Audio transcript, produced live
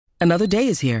Another day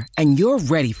is here, and you're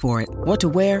ready for it. What to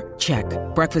wear? Check.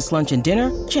 Breakfast, lunch, and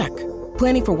dinner? Check.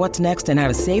 Planning for what's next and how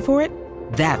to save for it?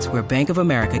 That's where Bank of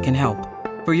America can help.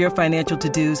 For your financial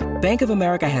to-dos, Bank of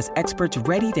America has experts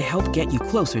ready to help get you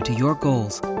closer to your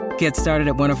goals. Get started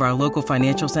at one of our local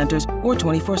financial centers or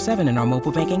 24/7 in our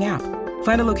mobile banking app.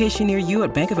 Find a location near you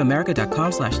at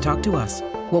bankofamerica.com/talktous.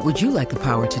 What would you like the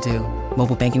power to do?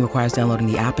 Mobile banking requires downloading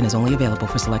the app and is only available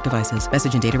for select devices.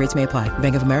 Message and data rates may apply.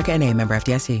 Bank of America N.A., member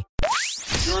FDIC.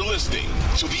 You're listening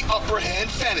to the Upper Hand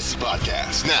Fantasy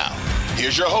Podcast. Now,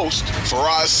 here's your host,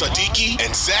 Faraz Siddiqui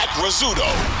and Zach Rizzuto.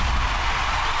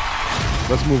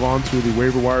 Let's move on to the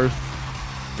waiver wire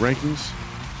rankings.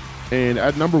 And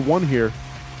at number 1 here,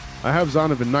 I have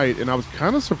Zonovan Knight, and I was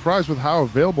kind of surprised with how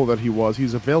available that he was.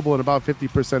 He's available in about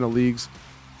 50% of leagues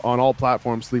on all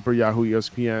platforms, Sleeper, Yahoo,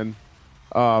 ESPN.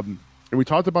 And we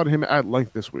talked about him at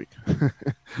length this week.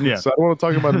 Yeah. So I don't want to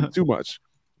talk about him too much.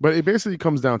 But it basically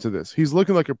comes down to this. He's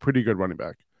looking like a pretty good running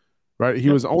back, right? He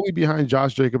was only behind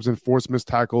Josh Jacobs in forced missed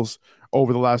tackles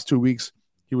over the last 2 weeks.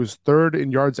 He was 3rd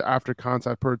in yards after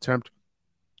contact per attempt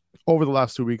over the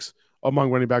last 2 weeks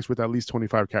among running backs with at least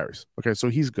 25 carries. Okay, so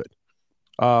he's good.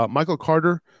 Michael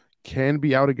Carter can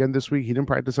be out again this week. He didn't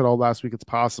practice at all last week. It's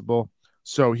possible.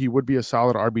 So he would be a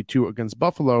solid RB2 against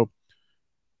Buffalo.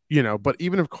 But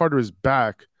even if Carter is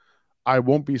back, I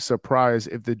won't be surprised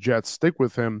if the Jets stick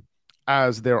with him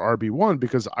as their RB1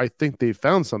 because I think they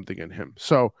found something in him.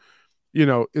 So,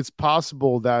 it's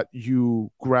possible that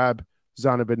you grab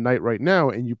Zonovan Knight right now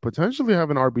and you potentially have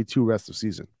an RB2 rest of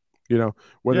season.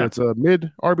 Whether it's a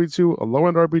mid RB2, a low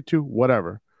end RB2,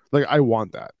 whatever. Like, I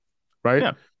want that, right?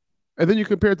 Yeah. And then you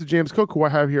compare it to James Cook, who I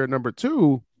have here at number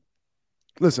 2.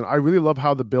 Listen, I really love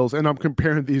how the Bills, and I'm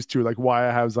comparing these two, like why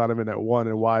I have Zonovan at 1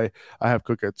 and why I have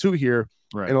Cook at 2 here.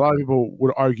 Right. And a lot of people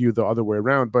would argue the other way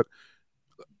around, but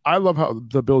I love how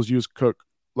the Bills used Cook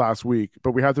last week,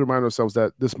 but we have to remind ourselves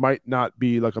that this might not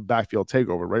be like a backfield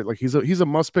takeover, right? Like he's a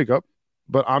must pick up,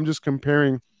 but I'm just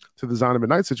comparing to the Zonovan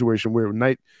Knight situation where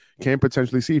Knight can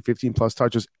potentially see 15 plus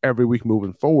touches every week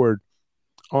moving forward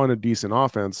on a decent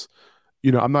offense.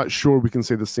 I'm not sure we can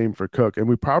say the same for Cook, and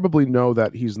we probably know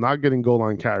that he's not getting goal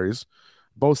line carries.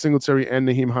 Both Singletary and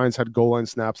Nyheim Hines had goal line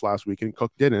snaps last week, and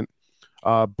Cook didn't.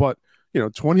 But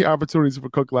 20 opportunities for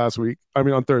Cook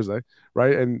on Thursday,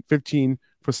 right? And 15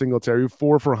 for Singletary,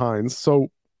 4 for Hines. So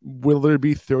will there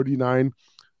be 39,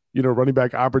 running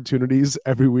back opportunities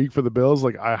every week for the Bills?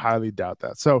 Like, I highly doubt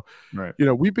that. So, right.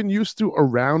 We've been used to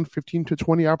around 15 to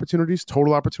 20 opportunities,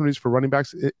 total opportunities for running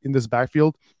backs in this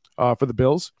backfield for the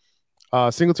Bills.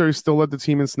 Singletary still led the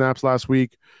team in snaps last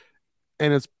week,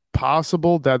 and it's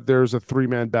possible that there's a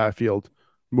 3-man backfield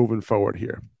moving forward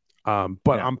here. I'm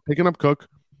picking up Cook,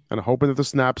 and I'm hoping that the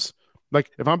snaps,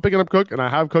 like if I'm picking up Cook and I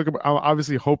have Cook, I'm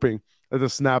obviously hoping that the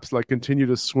snaps like continue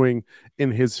to swing in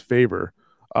his favor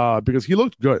because he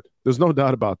looked good. There's no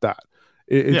doubt about that.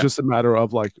 It's just a matter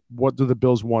of like, what do the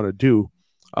Bills want to do?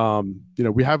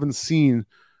 We haven't seen,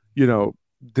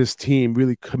 this team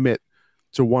really commit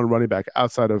to one running back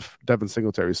outside of Devin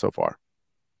Singletary so far.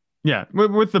 Yeah,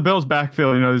 with the Bills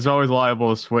backfield, there's always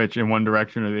liable to switch in one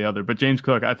direction or the other. But James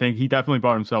Cook, I think he definitely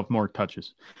bought himself more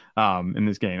touches in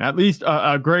this game. At least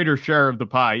a greater share of the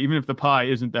pie, even if the pie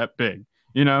isn't that big.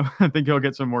 I think he'll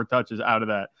get some more touches out of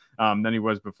that than he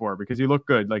was before because he looked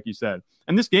good, like you said.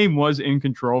 And this game was in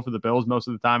control for the Bills most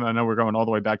of the time. I know we're going all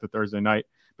the way back to Thursday night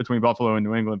between Buffalo and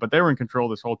New England, but they were in control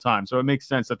this whole time. So it makes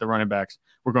sense that the running backs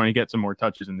were going to get some more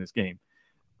touches in this game.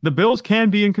 The Bills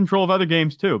can be in control of other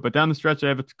games too, but down the stretch, they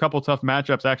have a couple tough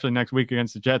matchups actually next week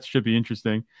against the Jets. Should be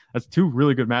interesting. That's 2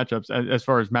 really good matchups as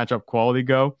far as matchup quality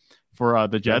go for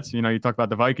the Jets. You talk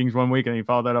about the Vikings one week and you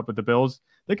follow that up with the Bills.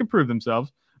 They can prove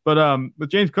themselves. But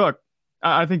with James Cook,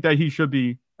 I think that he should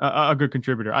be a good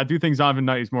contributor. I do think Zonovan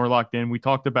Knight is more locked in. We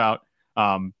talked about,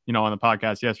 on the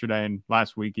podcast yesterday and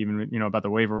last week, even, about the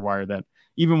waiver wire, that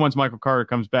even once Michael Carter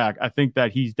comes back, I think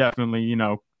that he's definitely,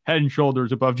 head and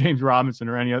shoulders above James Robinson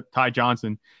or any Ty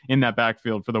Johnson in that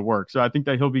backfield for the work. So I think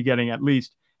that he'll be getting at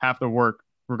least half the work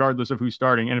regardless of who's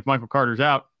starting. And if Michael Carter's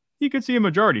out, you could see a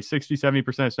majority, 60,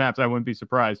 70% of snaps. I wouldn't be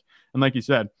surprised. And like you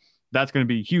said, that's going to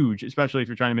be huge, especially if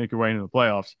you're trying to make your way into the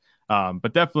playoffs.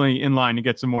 But definitely in line to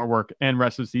get some more work and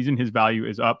rest of the season. His value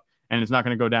is up and it's not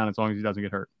going to go down as long as he doesn't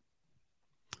get hurt.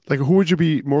 Like, who would you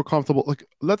be more comfortable? Like,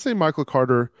 let's say Michael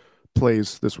Carter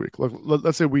plays this week.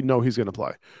 Let's say we know he's going to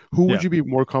play. Who would you be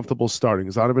more comfortable starting?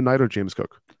 Zonovan Knight or James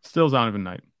Cook? Still Zonovan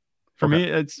Knight. For me,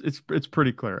 it's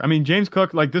pretty clear. I mean, James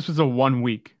Cook, like this was a 1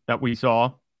 week that we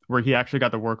saw where he actually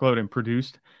got the workload and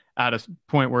produced at a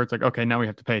point where it's like, okay, now we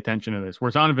have to pay attention to this.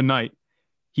 Where Zonovan Knight,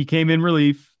 he came in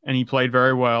relief and he played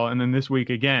very well. And then this week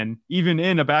again, even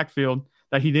in a backfield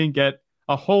that he didn't get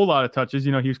a whole lot of touches.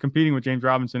 He was competing with James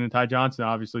Robinson and Ty Johnson,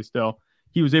 obviously still.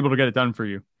 He was able to get it done for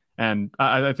you. And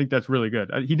I think that's really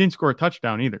good. He didn't score a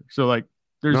touchdown either. So,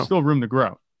 there's still room to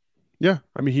grow. Yeah.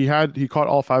 I mean, he caught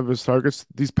all 5 of his targets.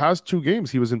 These past 2 games,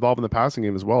 he was involved in the passing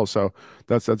game as well. So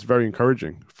that's very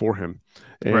encouraging for him.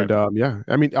 And right.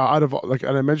 I mean, out of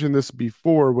and I mentioned this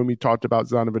before when we talked about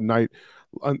Zonovan Knight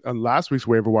on last week's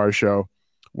waiver wire show,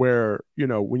 where,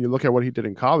 when you look at what he did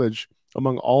in college,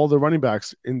 among all the running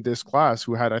backs in this class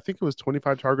who had, I think it was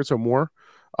 25 targets or more,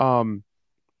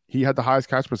 he had the highest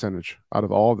catch percentage out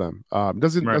of all of them.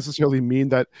 Doesn't necessarily mean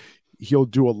that he'll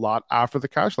do a lot after the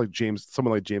catch, like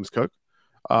someone like James Cook,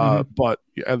 but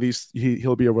at least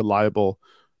he'll be a reliable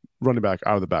running back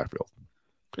out of the backfield.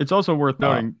 It's also worth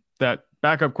noting that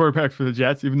backup quarterbacks for the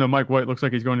Jets, even though Mike White looks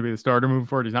like he's going to be the starter moving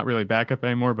forward, he's not really backup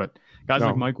anymore, but guys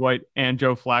like Mike White and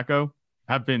Joe Flacco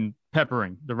have been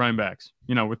peppering the running backs,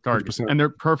 with targets. 100%. And they're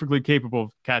perfectly capable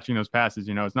of catching those passes.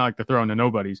 It's not like they're throwing to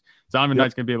nobodies. Zonovan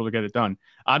Knight's going to be able to get it done.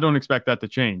 I don't expect that to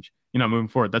change, moving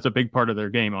forward. That's a big part of their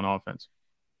game on offense.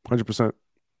 100%.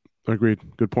 Agreed.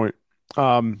 Good point.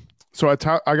 So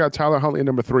I got Tyler Huntley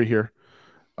number 3 here.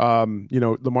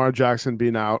 Lamar Jackson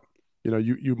being out,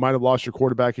 you might have lost your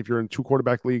quarterback if you're in 2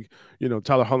 quarterback league.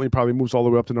 Tyler Huntley probably moves all the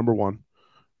way up to number 1.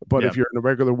 But if you're in a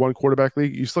regular 1 quarterback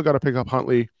league, you still got to pick up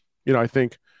Huntley. I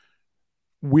think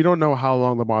we don't know how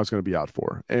long Lamar's going to be out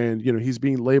for. And, he's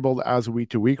being labeled as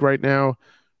week to week right now.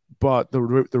 But the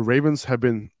Ravens have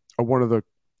been one of the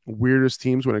weirdest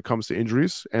teams when it comes to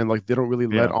injuries. And, they don't really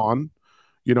let on,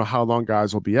 how long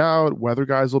guys will be out, whether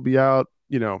guys will be out,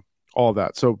 all of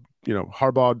that. So,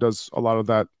 Harbaugh does a lot of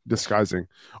that disguising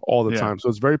all the time. So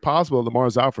it's very possible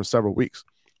Lamar's out for several weeks,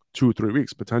 2 or 3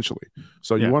 weeks potentially.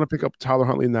 So you want to pick up Tyler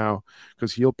Huntley now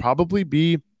because he'll probably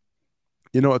be,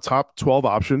 a top 12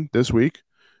 option this week.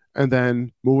 And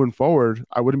then moving forward,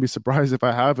 I wouldn't be surprised if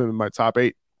I have him in my top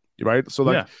 8, right?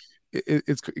 So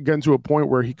it's getting to a point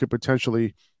where he could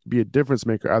potentially be a difference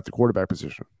maker at the quarterback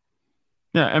position.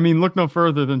 Yeah, I mean, look no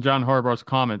further than John Harbaugh's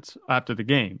comments after the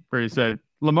game, where he said,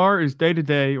 Lamar is day to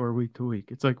day or week to week.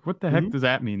 It's like, what the heck does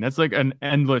that mean? That's like an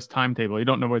endless timetable. You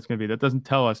don't know what it's going to be. That doesn't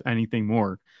tell us anything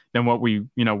more than what we,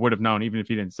 would have known, even if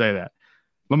he didn't say that.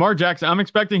 Lamar Jackson, I'm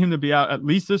expecting him to be out at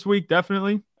least this week,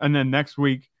 definitely. And then next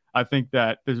week, I think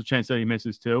that there's a chance that he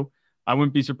misses too. I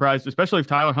wouldn't be surprised, especially if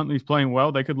Tyler Huntley's playing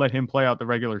well. They could let him play out the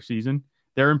regular season.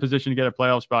 They're in position to get a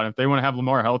playoff spot. If they want to have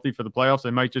Lamar healthy for the playoffs,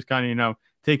 they might just kind of,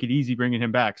 take it easy bringing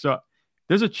him back. So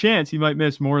there's a chance he might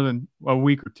miss more than a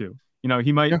week or 2.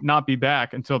 He might not be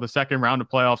back until the second round of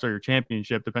playoffs or your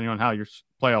championship, depending on how your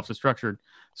playoffs are structured.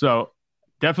 So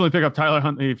definitely pick up Tyler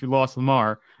Huntley if you lost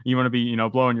Lamar. You want to be,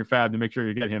 blowing your fab to make sure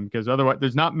you get him, because otherwise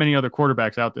there's not many other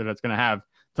quarterbacks out there that's going to have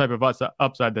the type of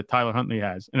upside that Tyler Huntley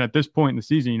has. And at this point in the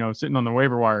season, sitting on the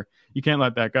waiver wire, you can't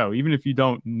let that go. Even if you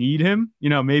don't need him,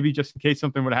 maybe just in case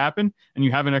something would happen and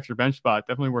you have an extra bench spot,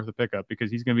 definitely worth a pickup because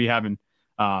he's going to be having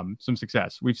some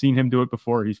success. We've seen him do it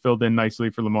before. He's filled in nicely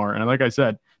for Lamar. And like I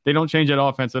said, they don't change that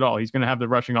offense at all. He's going to have the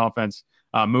rushing offense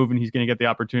moving. He's going to get the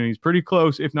opportunities pretty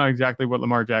close, if not exactly what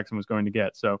Lamar Jackson was going to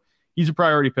get. So he's a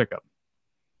priority pickup.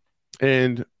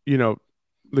 And,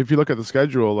 if you look at the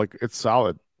schedule, it's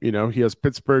solid. He has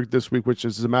Pittsburgh this week, which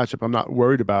is a matchup I'm not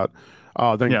worried about.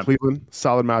 Then Cleveland,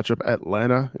 solid matchup.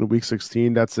 Atlanta in week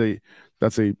 16. That's a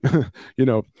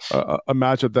a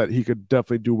matchup that he could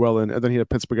definitely do well in. And then he had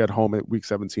Pittsburgh at home at week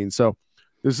 17. So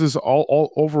this is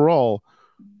all overall,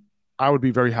 I would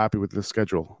be very happy with this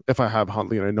schedule if I have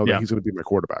Huntley and I know that he's going to be my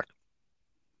quarterback.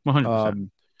 100%.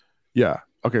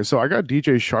 Okay. So I got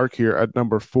DJ Shark here at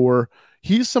number 4.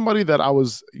 He's somebody that I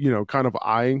was, kind of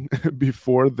eyeing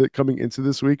before coming into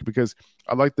this week because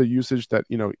I like the usage that,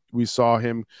 we saw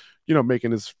him, making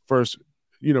his first,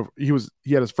 he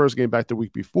had his first game back the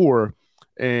week before.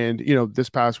 And,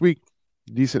 this past week,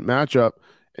 decent matchup,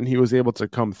 and he was able to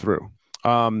come through.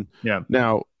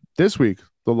 Now, this week,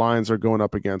 the Lions are going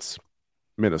up against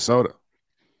Minnesota.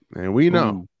 And we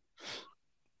know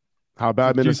how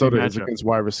bad Minnesota is against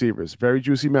wide receivers. Very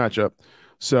juicy matchup.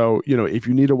 So, if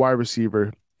you need a wide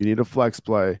receiver, you need a flex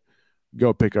play,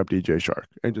 go pick up DJ Shark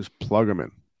and just plug him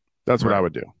in. That's what I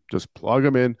would do. Just plug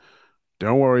him in.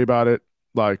 Don't worry about it.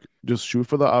 Just shoot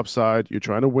for the upside. You're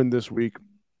trying to win this week.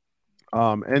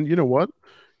 And you know what?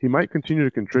 He might continue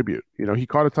to contribute. He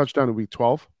caught a touchdown in week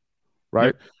 12, right?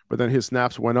 Yep. But then his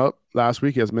snaps went up last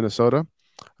week. He has Minnesota.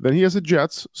 Then he has the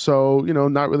Jets. So,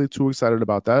 not really too excited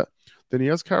about that. Then he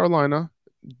has Carolina.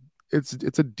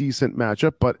 It's a decent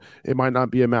matchup, but it might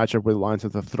not be a matchup where the Lions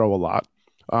have to throw a lot.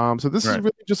 So this is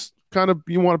really just kind of,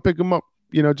 you want to pick him up,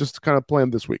 just kind of play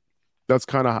him this week. That's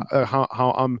kind of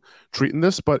how I'm treating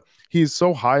this. But he's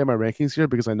so high in my rankings here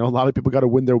because I know a lot of people got to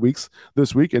win their weeks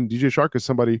this week, and DJ Chark is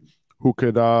somebody who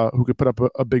could put up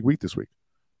a big week this week.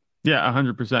 Yeah,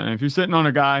 100%. And if you're sitting on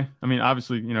a guy, I mean,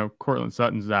 obviously, Cortland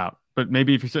Sutton's out, but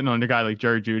maybe if you're sitting on a guy like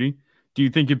Jerry Jeudy, do you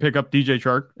think you'd pick up DJ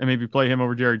Chark and maybe play him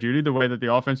over Jerry Jeudy the way that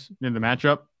the offense in the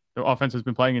matchup, the offense has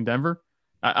been playing in Denver?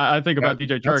 I think about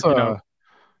DJ Chark. That's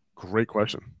great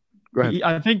question. Go ahead.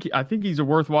 I think he's a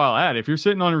worthwhile add. If you're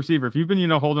sitting on a receiver, if you've been,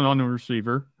 holding on to a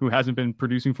receiver who hasn't been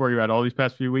producing for you at all these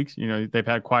past few weeks, they've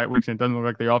had quiet weeks and it doesn't look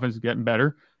like the offense is getting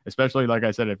better, especially like I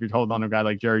said, if you're holding on to a guy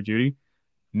like Jerry Jeudy,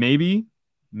 maybe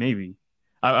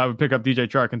I would pick up DJ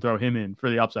Chark and throw him in for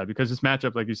the upside because this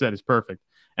matchup, like you said, is perfect.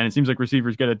 And it seems like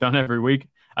receivers get it done every week.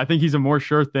 I think he's a more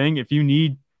sure thing. If you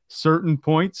need certain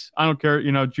points, I don't care.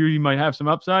 Jeudy might have some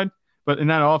upside, but in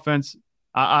that offense,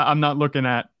 I'm not looking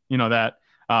at, that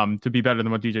to be better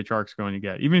than what DJ Chark's going to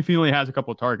get. Even if he only has a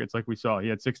couple of targets, like we saw, he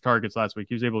had 6 targets last week.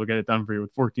 He was able to get it done for you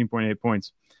with 14.8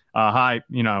 points, high,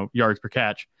 yards per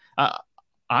catch.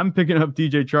 I'm picking up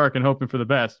DJ Chark and hoping for the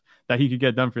best that he could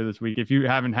get done for you this week. If you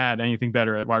haven't had anything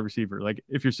better at wide receiver, like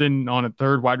if you're sitting on a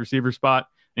third wide receiver spot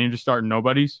and you're just starting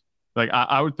nobodies, like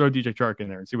I would throw DJ Chark in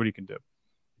there and see what he can do.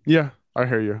 Yeah, I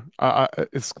hear you.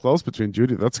 It's close between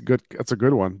Jeudy. That's a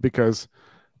good one because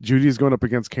Jeudy is going up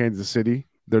against Kansas City.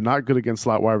 They're not good against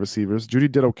slot wide receivers.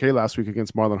 Jeudy did okay last week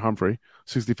against Marlon Humphrey,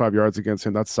 65 yards against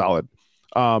him. That's solid.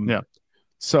 Yeah.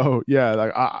 So yeah,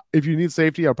 like if you need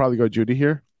safety, I'll probably go Jeudy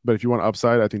here. But if you want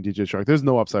upside, I think DJ Chark. There's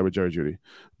no upside with Jerry Jeudy,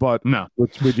 but no,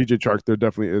 with DJ Chark, there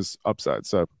definitely is upside.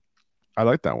 So I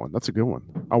like that one. That's a good one.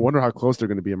 I wonder how close they're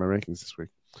going to be in my rankings this week.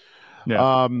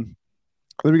 Yeah.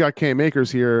 Then we got Cam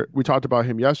Akers here. We talked about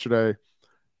him yesterday.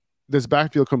 This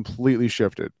backfield completely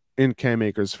shifted in Cam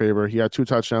Akers' favor. He had 2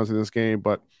 touchdowns in this game,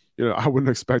 but I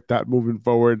wouldn't expect that moving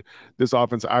forward. This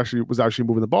offense was actually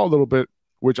moving the ball a little bit,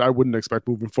 which I wouldn't expect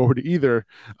moving forward either.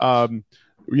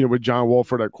 With John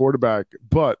Wolford at quarterback,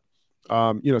 but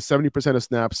 70% of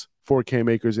snaps for Cam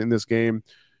Akers in this game.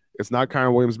 It's not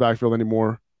Kyren Williams' backfield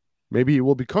anymore. Maybe it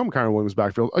will become Kyren Williams'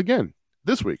 backfield again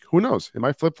this week. Who knows? It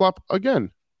might flip-flop again.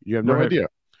 You have no idea.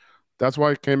 That's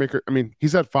why Cam Akers,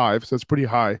 he's at 5, so it's pretty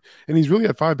high. And he's really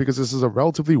at 5 because this is a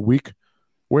relatively weak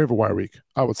waiver wire week,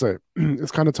 I would say.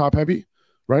 It's kind of top-heavy,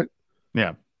 right?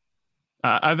 Yeah.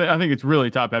 I think it's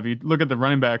really top-heavy. Look at the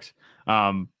running backs.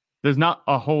 There's not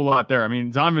a whole lot there.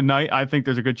 Zonovan Knight, I think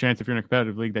there's a good chance if you're in a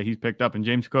competitive league that he's picked up, and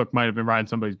James Cook might have been riding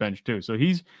somebody's bench too. So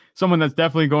he's someone that's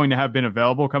definitely going to have been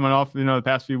available coming off, the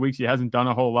past few weeks. He hasn't done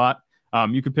a whole lot.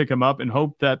 You could pick him up and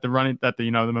hope that the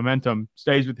momentum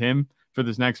stays with him for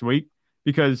this next week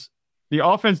because the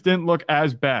offense didn't look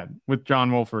as bad with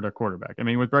John Wolford at quarterback.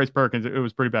 With Bryce Perkins, it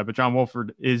was pretty bad, but John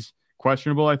Wolford is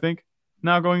questionable, I think,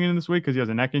 now going into this week because he has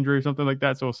a neck injury or something like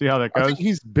that. So we'll see how that goes. I think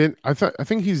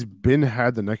he's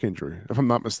had the neck injury, if I'm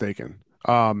not mistaken.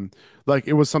 Like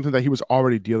it was something that he was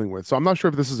already dealing with. So I'm not sure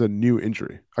if this is a new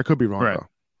injury. I could be wrong though.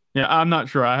 Yeah, I'm not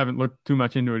sure. I haven't looked too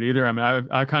much into it either.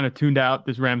 I kind of tuned out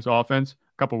this Rams offense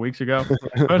a couple weeks ago.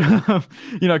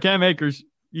 But Cam Akers,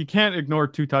 you can't ignore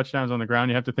 2 touchdowns on the ground.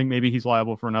 You have to think maybe he's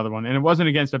liable for another one. And it wasn't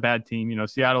against a bad team.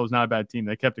 Seattle is not a bad team.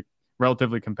 They kept it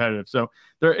relatively competitive. So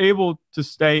they're able to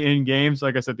stay in games.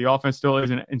 Like I said, the offense still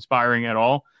isn't inspiring at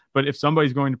all. But if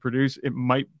somebody's going to produce, it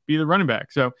might be the running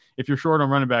back. So if you're short on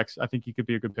running backs, I think he could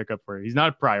be a good pickup for you. He's not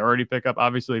a priority pickup.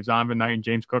 Obviously, if Zonovan Knight and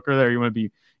James Cook are there, you want to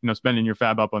be, spending your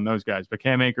fab up on those guys. But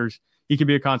Cam Akers, he could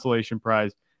be a consolation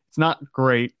prize. It's not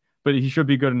great, but he should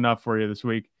be good enough for you this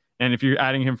week. And if you're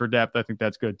adding him for depth, I think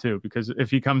that's good too. Because if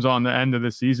he comes on the end of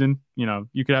the season,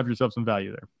 you could have yourself some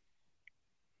value there.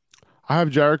 I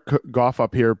have Jared Goff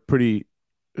up here pretty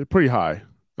high,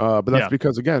 but that's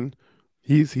because again,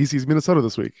 he sees Minnesota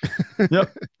this week.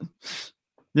 Yep.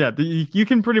 Yeah, you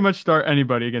can pretty much start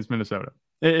anybody against Minnesota.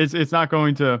 It's not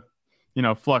going to,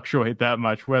 fluctuate that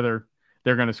much whether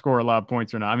they're going to score a lot of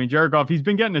points or not. Jared Goff, he's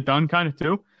been getting it done kind of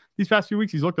too. These past few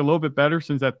weeks, he's looked a little bit better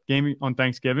since that game on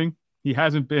Thanksgiving. He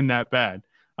hasn't been that bad.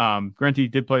 Granted, he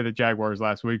did play the Jaguars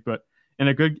last week, but in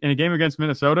a game against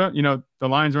Minnesota, the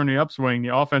Lions are on the upswing.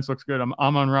 The offense looks good.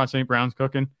 Amon-Ra St. Brown's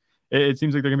cooking. It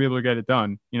seems like they're going to be able to get it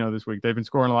done, this week. They've been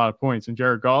scoring a lot of points. And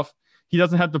Jared Goff, he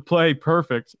doesn't have to play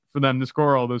perfect for them to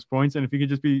score all those points. And if he could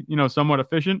just be, somewhat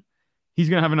efficient, he's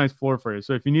going to have a nice floor for you.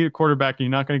 So if you need a quarterback and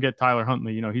you're not going to get Tyler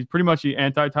Huntley, he's pretty much the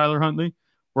anti-Tyler Huntley,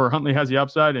 where Huntley has the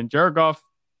upside. And Jared Goff,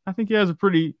 I think he has a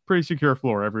pretty secure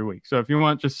floor every week. So if you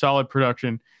want just solid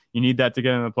production, you need that to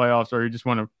get in the playoffs, or you just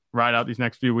want to ride out these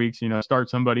next few weeks, start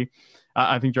somebody,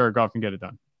 I think Jared Goff can get it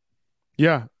done.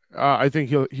 Yeah. I think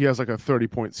he has like a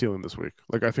 30-point ceiling this week.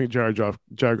 Like I think Jared Goff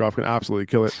can absolutely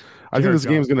kill it. I think this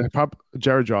game is going to pop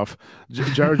Jared Goff.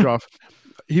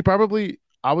 He probably,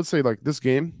 I would say like this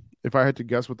game, if I had to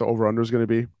guess what the over-under is going to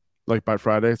be, like by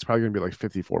Friday, it's probably going to be like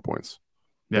 54 points.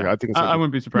 Yeah, like, I think I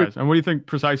wouldn't be surprised. And what do you think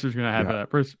Precise is going to have it at?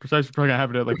 Precise is probably going to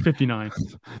have it at like 59.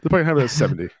 They're probably have it at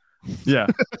 70. Yeah.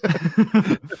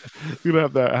 You're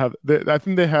going to have I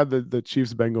think they had the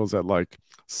Chiefs Bengals at like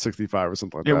 65 or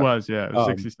something like that. It was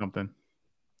 60 something.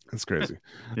 That's crazy.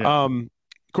 Yeah.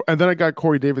 And then I got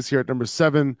Corey Davis here at number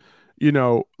 7. You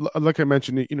know, like I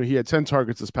mentioned, you know, he had 10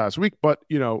 targets this past week, but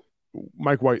you know,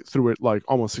 Mike White threw it like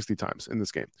almost 60 times in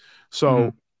this game.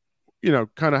 So, you know,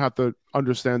 kind of have to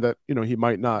understand that, you know, he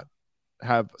might not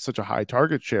have such a high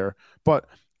target share, but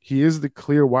he is the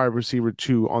clear wide receiver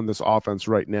 2 on this offense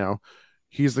right now.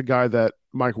 He's the guy that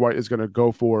Mike White is going to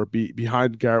go for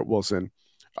behind Garrett Wilson.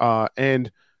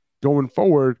 And going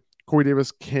forward, Corey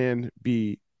Davis can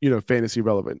be, you know, fantasy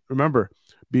relevant. Remember,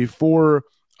 before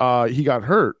he got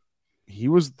hurt, he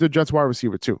was the Jets wide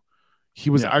receiver 2.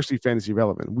 He was actually fantasy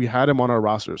relevant. We had him on our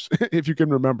rosters, if you can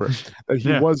remember, that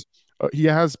he was. He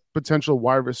has potential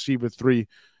wide receiver 3,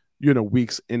 you know,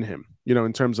 weeks in him. You know,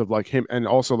 in terms of like him, and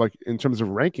also like in terms of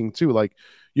ranking too. Like,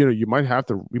 you know, we might have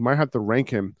to rank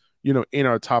him, you know, in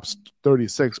our top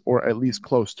 36 or at least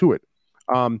close to it.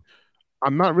 I'm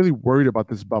not really worried about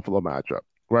this Buffalo matchup,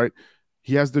 right?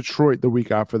 He has Detroit the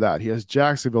week after that. He has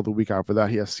Jacksonville the week after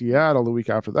that. He has Seattle the week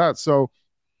after that. So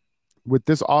with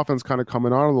this offense kind of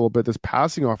coming on a little bit, this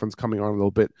passing offense coming on a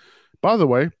little bit. By the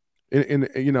way,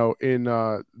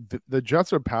 the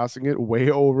Jets are passing it way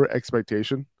over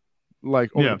expectation,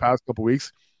 like over the past couple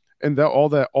weeks, and that all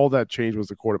that change was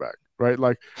the quarterback, right?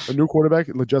 Like a new quarterback,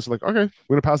 the Jets are like, okay,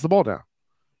 we're gonna pass the ball now.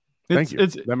 Thank you.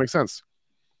 That makes sense.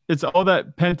 It's all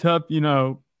that pent up, you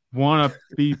know, want to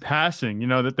be passing, you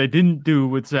know, that they didn't do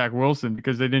with Zach Wilson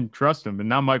because they didn't trust him, and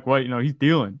now Mike White, you know, he's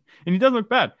dealing, and he doesn't look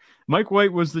bad. Mike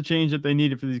White was the change that they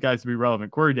needed for these guys to be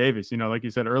relevant. Corey Davis, you know, like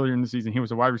you said earlier in the season, he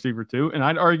was a wide receiver 2. And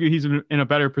I'd argue he's in a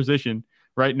better position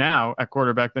right now at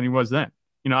quarterback than he was then.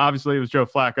 You know, obviously it was Joe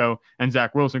Flacco and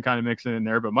Zach Wilson kind of mixing in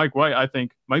there, but Mike White, I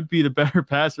think, might be the better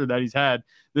passer that he's had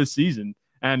this season.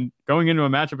 And going into a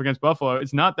matchup against Buffalo,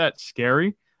 it's not that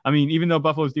scary. I mean, even though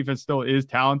Buffalo's defense still is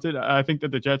talented, I think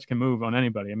that the Jets can move on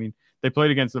anybody. I mean, they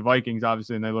played against the Vikings,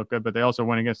 obviously, and they look good, but they also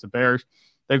went against the Bears.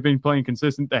 They've been playing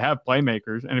consistent. They have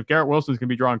playmakers. And if Garrett Wilson's going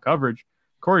to be drawing coverage,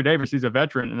 Corey Davis, he's a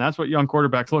veteran, and that's what young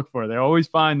quarterbacks look for. They always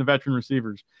find the veteran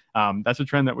receivers. That's a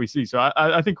trend that we see. So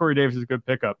I think Corey Davis is a good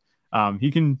pickup. He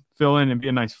can fill in and be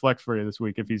a nice flex for you this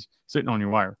week if he's sitting on your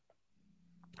wire.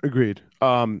 Agreed.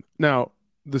 Now,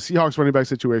 the Seahawks running back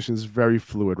situation is very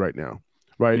fluid right now,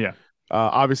 right? Yeah.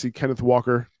 Obviously, Kenneth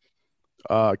Walker's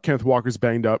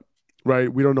banged up,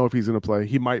 right? We don't know if he's going to play.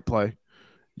 He might play.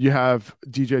 You have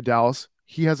DJ Dallas.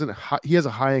 He has a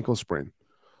high ankle sprain,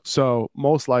 so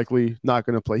most likely not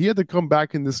going to play. He had to come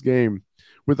back in this game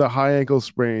with a high ankle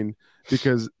sprain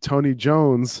because Tony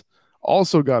Jones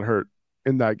also got hurt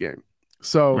in that game.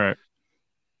 So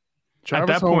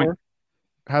Travis Homer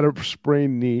had a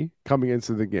sprained knee coming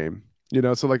into the game. You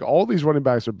know, so like all these running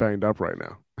backs are banged up right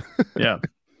now. Yeah.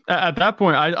 At that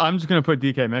point, I'm just going to put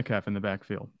DK Metcalf in the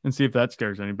backfield and see if that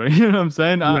scares anybody. You know what I'm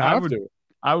saying?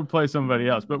 I would play somebody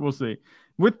else, but we'll see.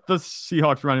 With the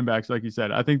Seahawks running backs, like you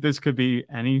said, I think this could be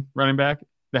any running back.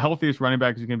 The healthiest running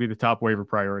back is going to be the top waiver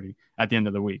priority at the end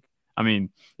of the week. I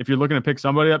mean, if you're looking to pick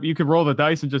somebody up, you could roll the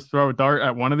dice and just throw a dart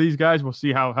at one of these guys. We'll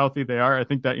see how healthy they are. I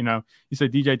think that, you know, you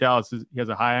said DJ Dallas, he has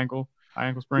a high ankle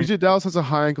sprain. DJ Dallas has a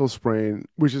high ankle sprain,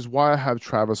 which is why I have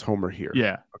Travis Homer here.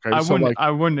 Yeah. Okay. I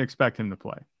wouldn't expect him to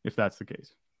play if that's the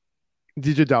case.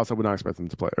 DJ Dallas, I would not expect him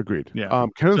to play. Agreed. Yeah.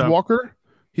 Kenneth Walker,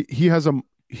 he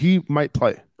might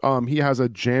play. He has a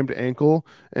jammed ankle,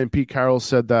 and Pete Carroll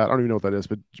said that, I don't even know what that is,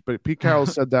 but Pete Carroll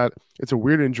said that it's a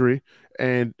weird injury,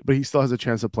 but he still has a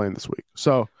chance of playing this week.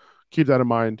 So keep that in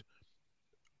mind.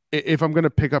 If I'm going to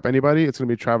pick up anybody, it's going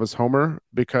to be Travis Homer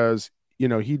because, you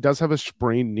know, he does have a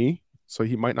sprained knee, so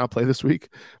he might not play this week,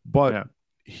 but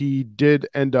he did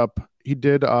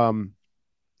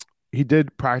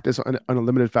practice in a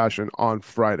limited fashion on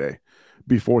Friday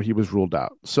before he was ruled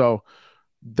out. So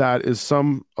that is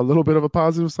a little bit of a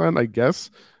positive sign, I guess,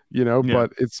 you know,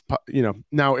 but it's, you know,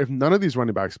 now if none of these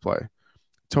running backs play,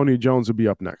 Tony Jones would be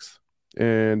up next.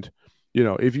 And, you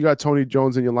know, if you got Tony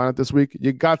Jones in your lineup this week,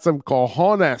 you got some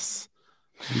cojones.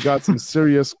 You got some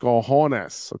serious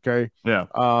cojones. Okay. Yeah.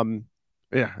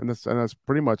 Yeah. And that's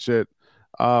pretty much it.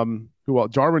 Who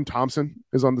else? Darwin Thompson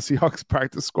is on the Seahawks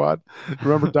practice squad.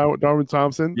 Remember Darwin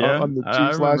Thompson on the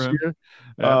Chiefs last year?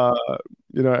 Yeah.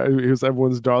 You know, he was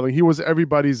everyone's darling. He was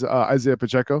everybody's Isaiah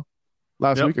Pacheco.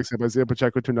 last week, except Isaiah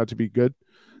Pacheco turned out to be good.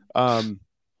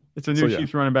 It's a new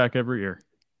Chiefs running back every year.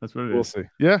 That's what it is. We'll see.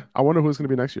 Yeah, I wonder who it's going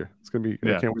to be next year. It's going to be.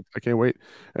 Yeah. I can't wait,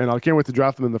 and I can't wait to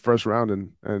draft them in the first round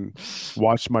and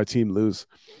watch my team lose.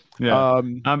 Yeah.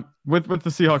 With the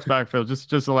Seahawks backfield, just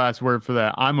the last word for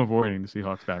that. I'm avoiding the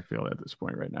Seahawks backfield at this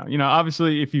point right now.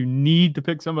 Obviously, if you need to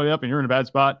pick somebody up and you're in a bad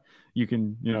spot, you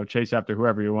can chase after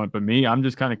whoever you want. But me, I'm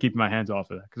just kind of keeping my hands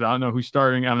off of that because I don't know who's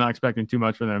starting. I'm not expecting too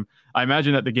much from them. I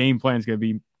imagine that the game plan is going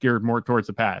to be geared more towards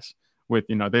the pass. With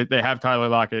they have Tyler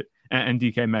Lockett and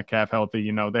DK Metcalf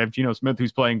healthy. They have Geno Smith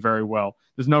who's playing very well.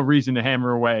 There's no reason to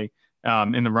hammer away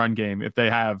in the run game if they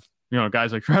have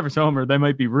guys like Travis Homer. They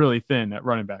might be really thin at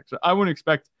running back. So I wouldn't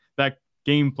expect that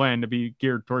game plan to be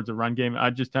geared towards the run game. I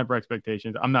just temper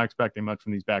expectations. I'm not expecting much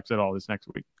from these backs at all this next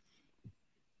week.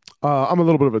 I'm a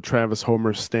little bit of a Travis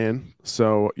Homer stan,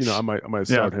 so I might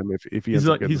start him if he's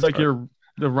like the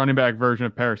running back version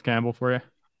of Paris Campbell for you.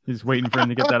 He's waiting for him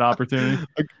to get that opportunity.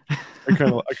 I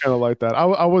kind of like that.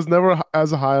 I was never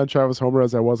as high on Travis Homer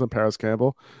as I was on Paris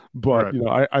Campbell, but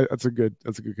right. That's a good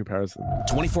comparison.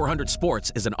 2400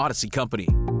 Sports is an Odyssey company.